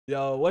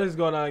Yo, what is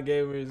going on,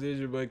 gamers? It's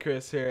your boy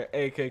Chris here,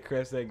 aka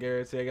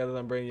ChrisThatGamer. Today, guys,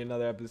 I'm bringing you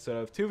another episode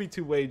of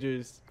 2v2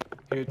 Wagers.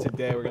 Here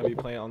today, we're gonna be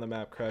playing on the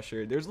map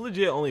Crusher. There's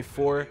legit only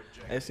 4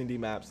 SnD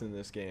maps in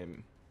this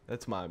game.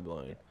 That's mind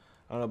blowing.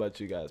 I don't know about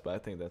you guys, but I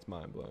think that's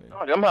mind blowing.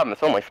 Oh, dude, I'm having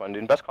so much fun,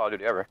 dude. Best Call of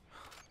Duty ever.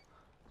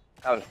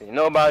 I haven't seen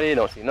nobody.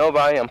 Don't see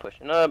nobody. I'm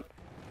pushing up,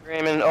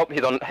 screaming. Oh,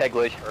 he's on head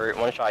glitch. Hurt.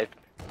 One shot.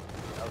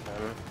 That was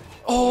him.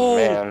 Oh,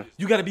 man.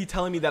 You gotta be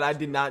telling me that I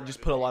did not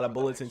just put a lot of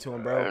bullets into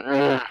him,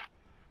 bro.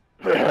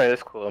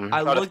 That's cool.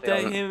 I looked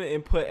at him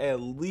and put at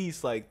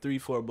least like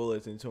 3-4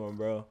 bullets into him,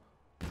 bro.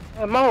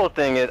 Yeah, my whole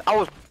thing is, I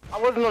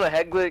wasn't on a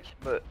head glitch,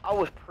 but I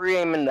was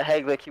pre-aiming the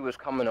head glitch he was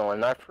coming on.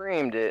 And I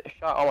pre-aimed it,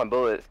 shot all my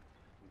bullets,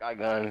 got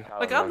gun.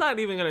 Like, I'm not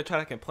even gonna try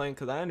to complain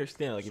because I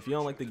understand. Like, if you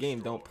don't like the game,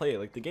 don't play it.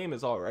 Like, the game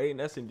is alright in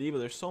SnD, but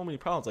there's so many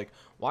problems. Like,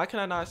 why can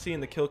I not see in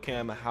the kill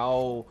cam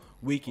how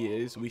weak he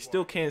is? We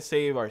still can't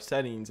save our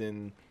settings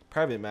in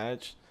private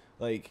match.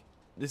 Like,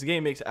 this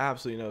game makes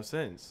absolutely no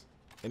sense.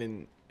 And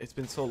then it's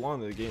been so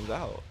long that the game's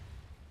out.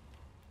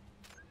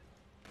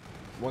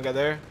 One guy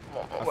there.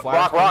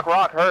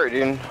 Rock, hurt,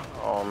 dude.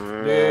 Oh,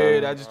 man.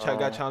 Dude, I just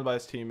got challenged by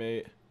his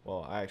teammate.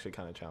 Well, I actually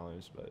kind of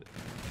challenged, but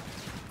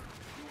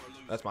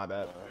that's my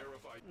bad.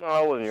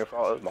 No, it wasn't your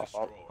fault. It was my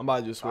fault. I'm about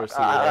to just switch to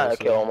I had a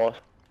kill almost.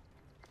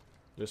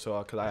 Just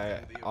so, cause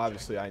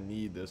I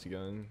need this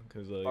gun,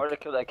 cause like Hard to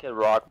kill that kid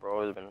Rock,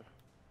 bro. It's been...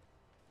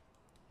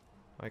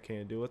 I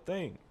can't do a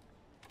thing.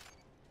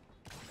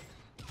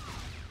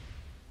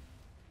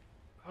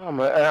 Oh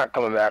man, they're not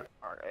coming back.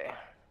 Alright.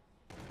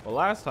 Well,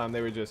 last time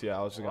they were just I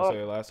was just gonna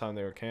say last time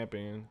they were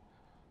camping.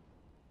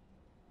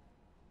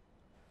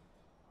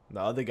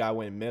 The other guy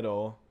went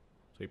middle,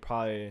 so he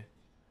probably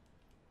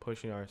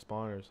pushing our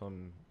spawn or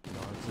something.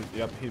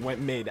 Yep, he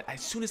went mid.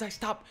 As soon as I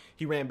stopped,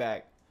 he ran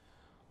back.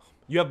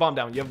 You have bomb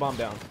down. You have bomb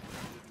down.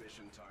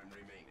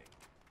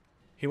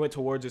 He went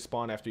towards his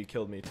spawn after he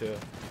killed me too.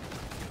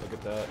 Look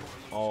at that.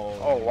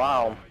 Oh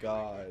wow.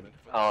 God.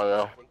 I don't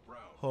know.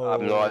 I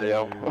have no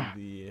idea.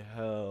 Holy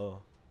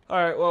hell.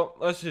 Alright, well,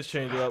 let's just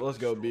change it up. Let's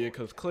go B,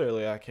 because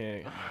clearly I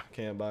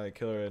can't buy a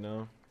kill right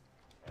now.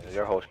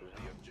 Your host is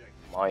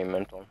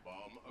monumental.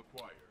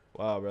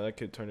 Wow, bro, that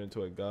kid turned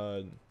into a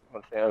god.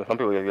 Some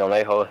people get on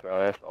their host,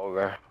 bro. It's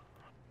over. I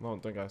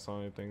don't think I saw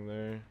anything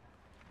there.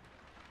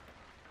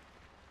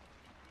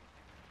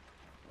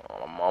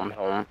 Oh, my mom's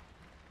home.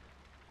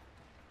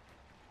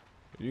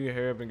 You can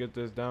hurry up and get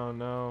this down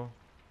now.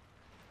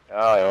 Yeah,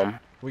 I am.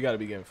 We gotta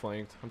be getting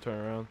flanked. I'm turning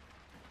around.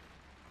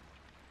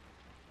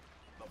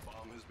 The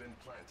bomb has been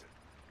planted.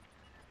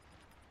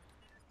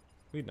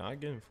 We not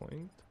getting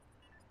flanked?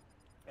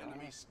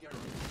 Enemy scarab.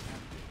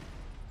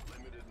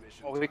 Limited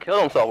mission. Oh, we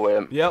killed himself with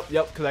him. Yep,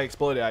 because I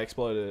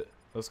exploded it.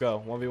 Let's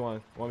go.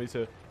 1v1.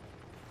 1v2.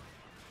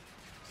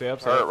 Stay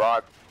up, Hurt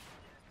Rock.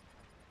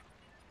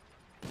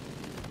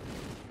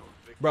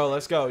 Bro,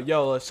 let's go.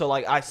 Yo, so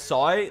like I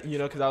saw it, you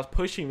know, because I was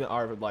pushing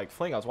our like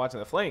flank. I was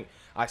watching the flank.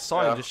 I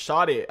saw it and just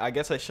shot it. I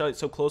guess I shot it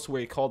so close to where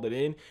he called it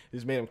in. It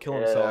just made him kill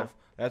himself.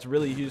 That's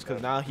really huge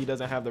because now he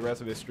doesn't have the rest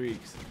of his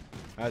streaks.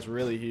 That's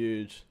really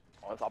huge.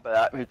 On top of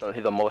that,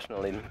 he's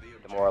emotionally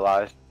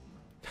demoralized.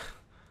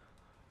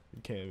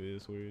 You can't be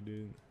this weird,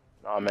 dude.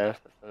 Nah, man, it's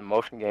an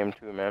emotion game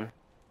too, man.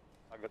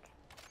 Like it's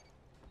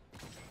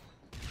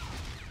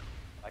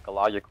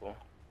psychological.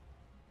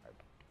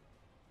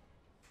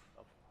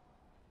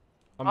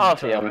 I'm gonna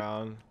turn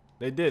around.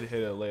 They did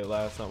hit it late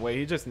last time. Wait,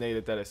 he just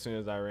naded that as soon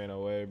as I ran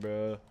away,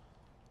 bro.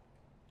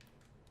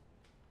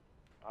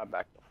 I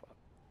backed the fuck.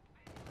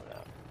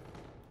 Yeah.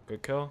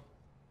 Good kill.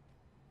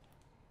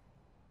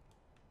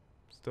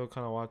 Still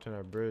kind of watching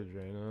our bridge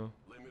right now.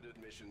 Limited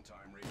mission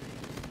time remaining.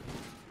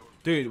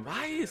 Dude,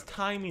 why is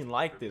timing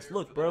like this?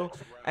 Look, bro,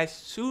 as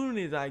soon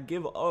as I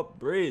give up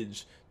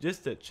bridge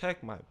just to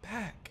check my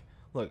back,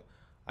 look,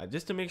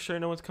 just to make sure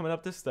no one's coming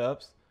up the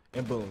steps,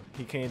 and boom,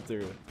 he came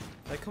through.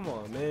 Like, come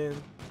on, man.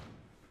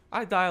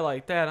 I die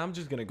like that, I'm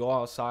just gonna go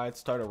outside,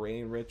 start a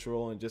rain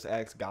ritual, and just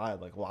ask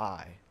God, like,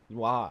 why?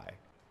 Why?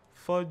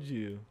 Fudge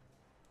you.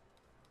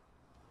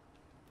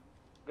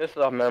 Good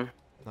stuff, man.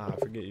 Nah, I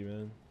forget you,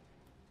 man.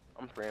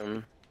 I'm free.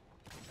 I'm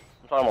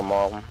talking to my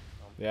mom.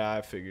 Yeah,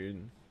 I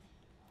figured.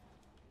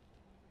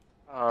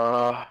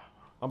 I'm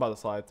about to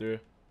slide through.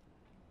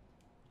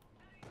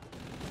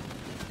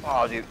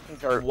 Oh, dude,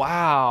 he's hurt.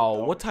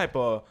 Wow, what type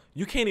of...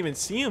 You can't even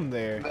see him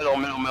there. Middle,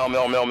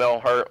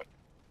 hurt.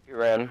 He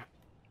ran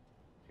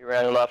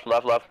left.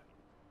 Oh,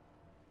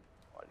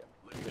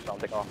 damn. You saw him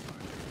take off.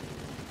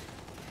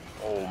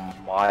 Oh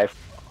my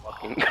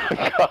fucking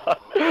god.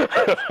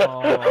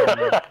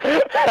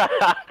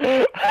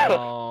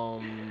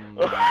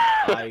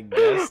 I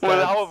guess that's... When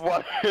I was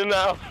watching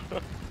now.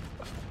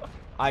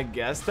 I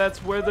guess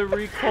that's where the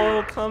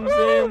recoil comes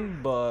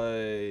in,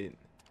 but...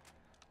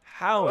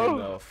 How in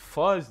the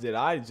fudge did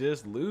I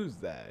just lose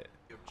that?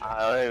 I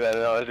don't even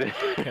know. Dude.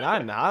 Can I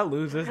not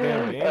lose this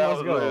damn game?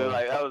 Let's go.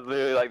 That was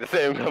literally like the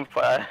same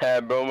gunfight I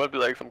had, bro. Must be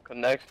like some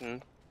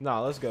connection.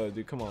 Nah, let's go,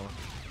 dude. Come on.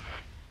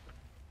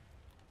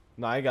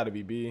 Nah, I gotta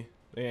be B.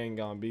 They ain't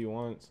gonna B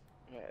once.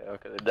 Yeah,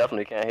 okay, they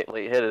definitely can't hit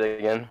it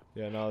again.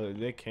 Yeah, no,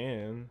 they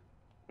can.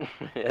 Yeah,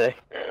 they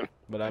can.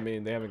 But I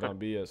mean, they haven't gone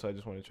B yet, so I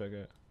just want to check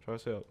it. Try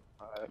to up.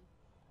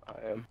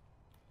 I am.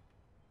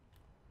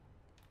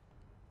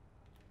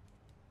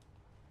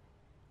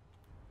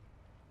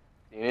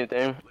 See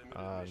anything?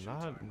 Limited mission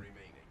Not time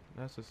remaining.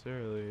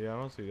 necessarily. Yeah, I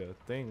don't see that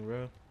thing,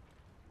 bro.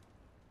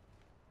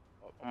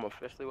 I'm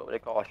officially what they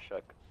call a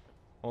shuck.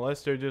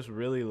 Unless they're just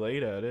really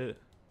late at it.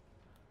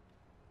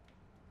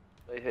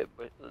 They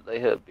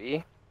hit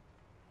B.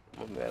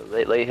 Oh,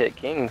 man, they hit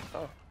Kings.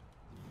 Huh?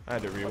 I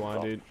had to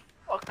rewind, dude.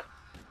 Fuck.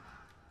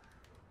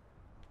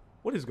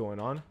 What is going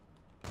on?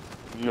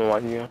 No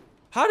idea.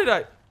 How did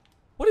I?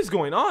 What is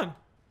going on?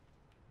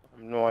 I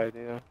have no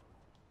idea.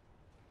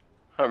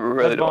 I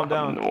really bomb don't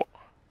have down. no.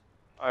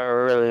 I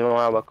really don't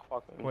have a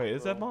fucking. Wait,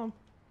 is that clue. bomb?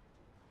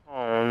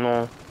 Oh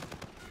no.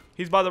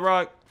 He's by the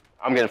rock.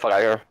 I'm getting the fuck out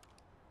of here.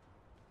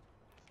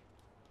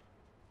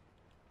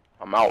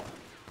 I'm out.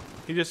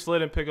 He just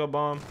slid and picked up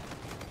bomb.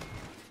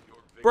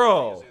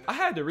 Bro, I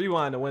had to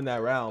rewind to win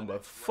that round,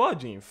 but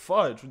fudge.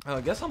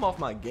 I guess I'm off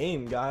my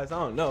game, guys. I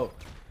don't know.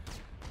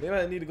 Maybe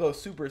I need to go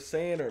Super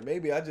Saiyan, or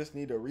maybe I just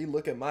need to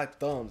relook at my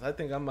thumbs. I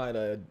think I might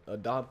have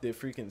adopted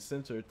freaking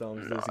sensor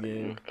thumbs this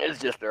game. It's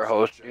just their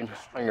host, dude.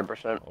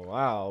 100%.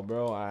 Wow,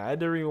 bro. I had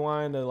to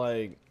rewind to,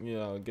 like, you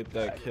know, get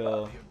that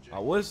kill. I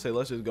would say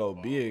let's just go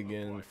B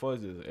again.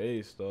 Fudge this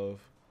A stuff.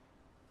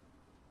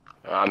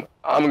 I'm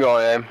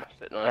going A.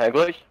 Sitting on head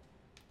glitch.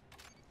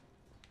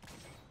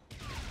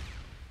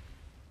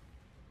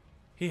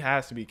 He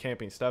has to be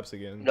camping steps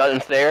again. Nothing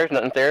stairs.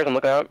 I'm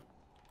looking up.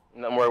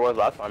 Nothing where it was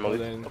last time. Well, At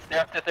then- least.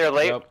 Stairs, sit there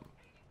late. Yep.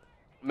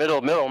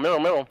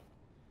 Middle.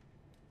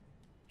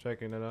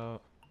 Checking it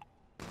out.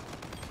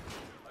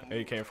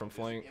 A came from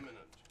flank. Imminent.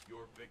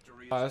 Your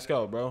victory is Alright, let's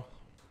go, bro.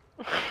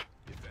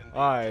 defend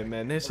Alright,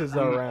 man. This is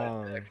the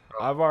round.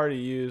 I've already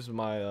used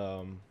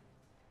my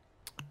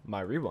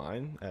my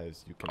rewind,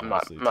 as you can I'm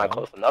not obviously tell.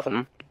 close to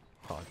nothing.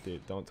 Oh,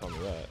 dude, don't tell me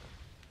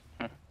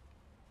that.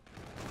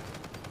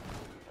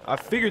 I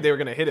figured they were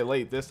gonna hit it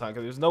late this time,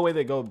 because there's no way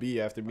they go B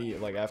after me.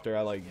 Like after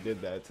I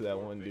did that to that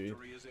one dude.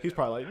 He's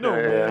probably like, no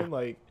man,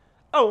 like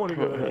I don't want to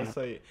go to that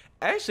site.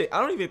 Actually,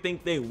 I don't even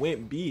think they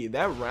went B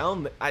that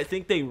round. I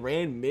think they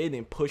ran mid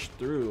and pushed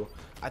through.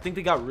 I think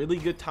they got really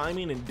good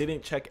timing and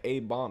didn't check A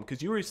bomb,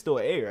 because you were still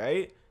A,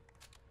 right?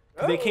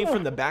 'Cause they came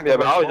from the back. Yeah, of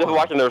but our I was just spawn.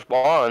 watching their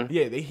spawn.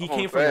 Yeah, he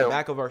came from the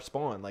back of our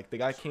spawn. Like the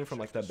guy came from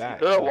like the back.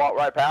 They walked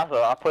right past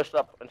her. I pushed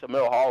up into the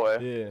middle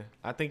hallway. Yeah,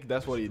 I think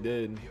that's what he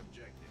did.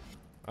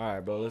 All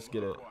right, bro, let's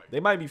get it. They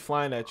might be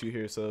flying at you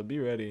here, so be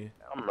ready.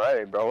 I'm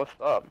ready, bro. What's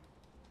up?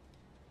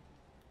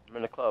 I'm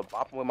in the club,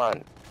 bopping with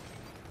mine.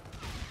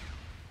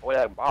 What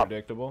that bop?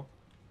 Predictable.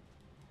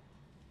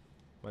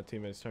 My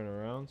teammates turn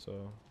around,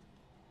 so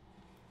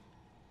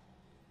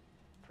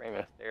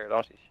Framing stairs,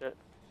 don't see shit.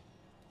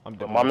 I'm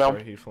Mom done now?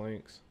 before he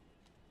flanks.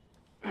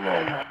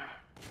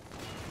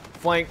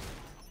 Flank.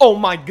 Oh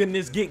my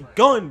goodness, get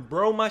gunned,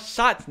 bro. My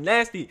shot's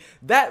nasty.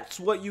 That's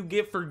what you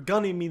get for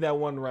gunning me that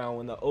one round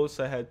when the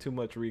Osa had too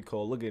much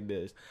recoil. Look at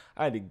this.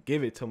 I had to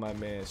give it to my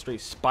man. Straight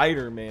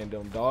Spider-Man,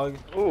 dumb dog.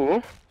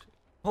 Ooh.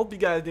 Hope you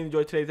guys did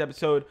enjoy today's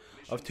episode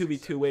of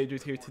 2v2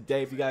 Wagers here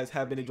today. If you guys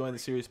have been enjoying the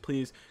series,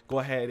 please go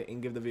ahead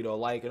and give the video a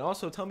like. And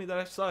also tell me that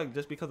I suck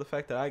just because of the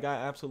fact that I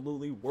got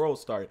absolutely world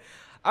start.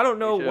 I don't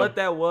know what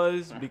that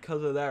was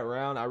because of that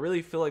round. I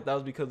really feel like that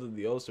was because of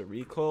the Osa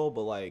recoil,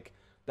 but like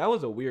that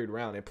was a weird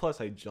round. And plus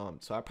I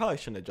jumped, so I probably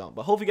shouldn't have jumped.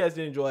 But hope you guys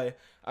did enjoy.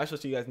 I shall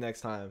see you guys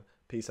next time.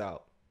 Peace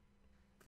out.